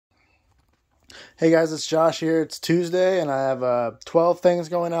Hey guys, it's Josh here. It's Tuesday and I have 12 things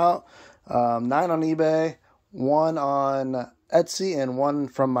going out, 9 on eBay, 1 on Etsy, and 1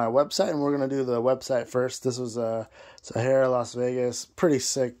 from my website. And we're going to do the website first. This was a Sahara, Las Vegas, pretty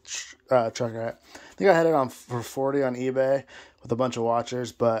sick truck. I think I had it on for 40 on eBay with a bunch of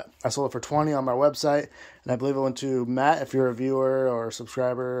watchers, but I sold it for 20 on my website. And I believe it went to Matt. If you're a viewer or a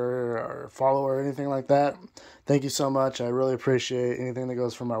subscriber or follower or anything like that, thank you so much. I really appreciate anything that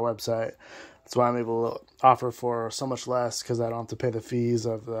goes from my website. That's why I'm able to offer for so much less, because I don't have to pay the fees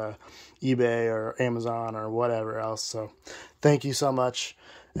of eBay or Amazon or whatever else. So thank you so much.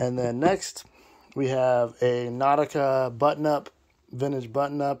 And then next we have a Nautica button-up, vintage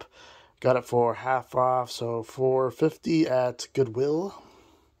button-up. Got it for half off, so $4.50 at Goodwill.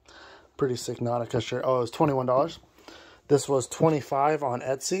 Pretty sick Nautica shirt. Oh, it was $21. This was $25 on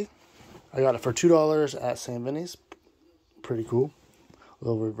Etsy. I got it for $2 at St. Vinny's. Pretty cool. A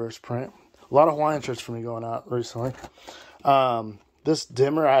little reverse print. A lot of Hawaiian shirts for me going out recently. This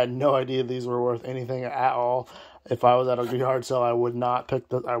dimmer, I had no idea these were worth anything at all. If I was at a yard sale, I wouldn't have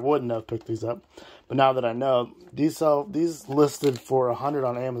picked these up. But now that I know, these listed for $100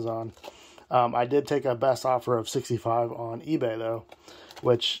 on Amazon. I did take a best offer of $65 on eBay though,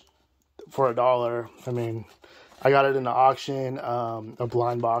 which for $1, I mean, I got it in an auction, a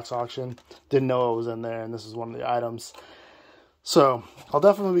blind box auction. Didn't know it was in there, and this is one of the items. So I'll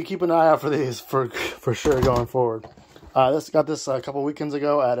definitely be keeping an eye out for these for sure going forward. Got this a couple weekends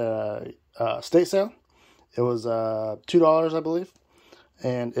ago at a state sale. It was $2, I believe,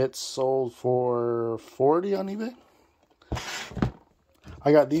 and it sold for $40 on eBay.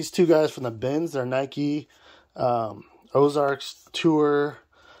 I got these two guys from the bins. They're Nike Ozarks Tour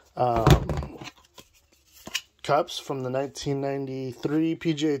cups from the 1993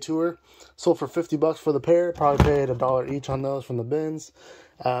 PGA Tour. Sold for $50 for the pair. Probably paid $1 each on those from the bins.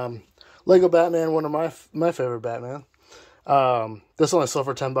 Lego Batman, one of my favorite Batman. This only sold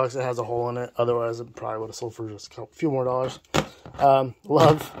for $10. It has a hole in it. Otherwise, it probably would have sold for just a few more dollars.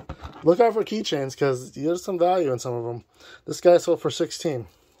 Look out for keychains, because there's some value in some of them. This guy sold for $16.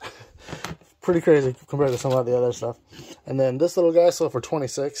 Pretty crazy compared to some of the other stuff. And then this little guy sold for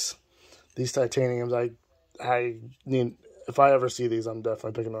 $26. These titaniums, I need. If I ever see these, I'm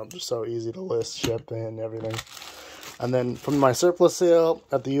definitely picking them up. They're so easy to list, ship, and everything. And then from my surplus sale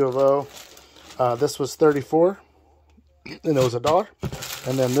at the U of O, this was $34, and it was $1.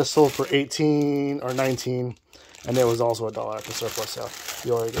 And then this sold for $18 or $19, and it was also $1 at the surplus sale.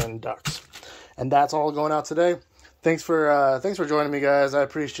 The Oregon Ducks. And that's all going out today. Thanks for joining me, guys. I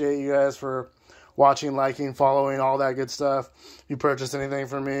appreciate you guys for watching, liking, following, all that good stuff. If you purchased anything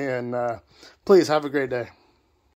from me, and please have a great day.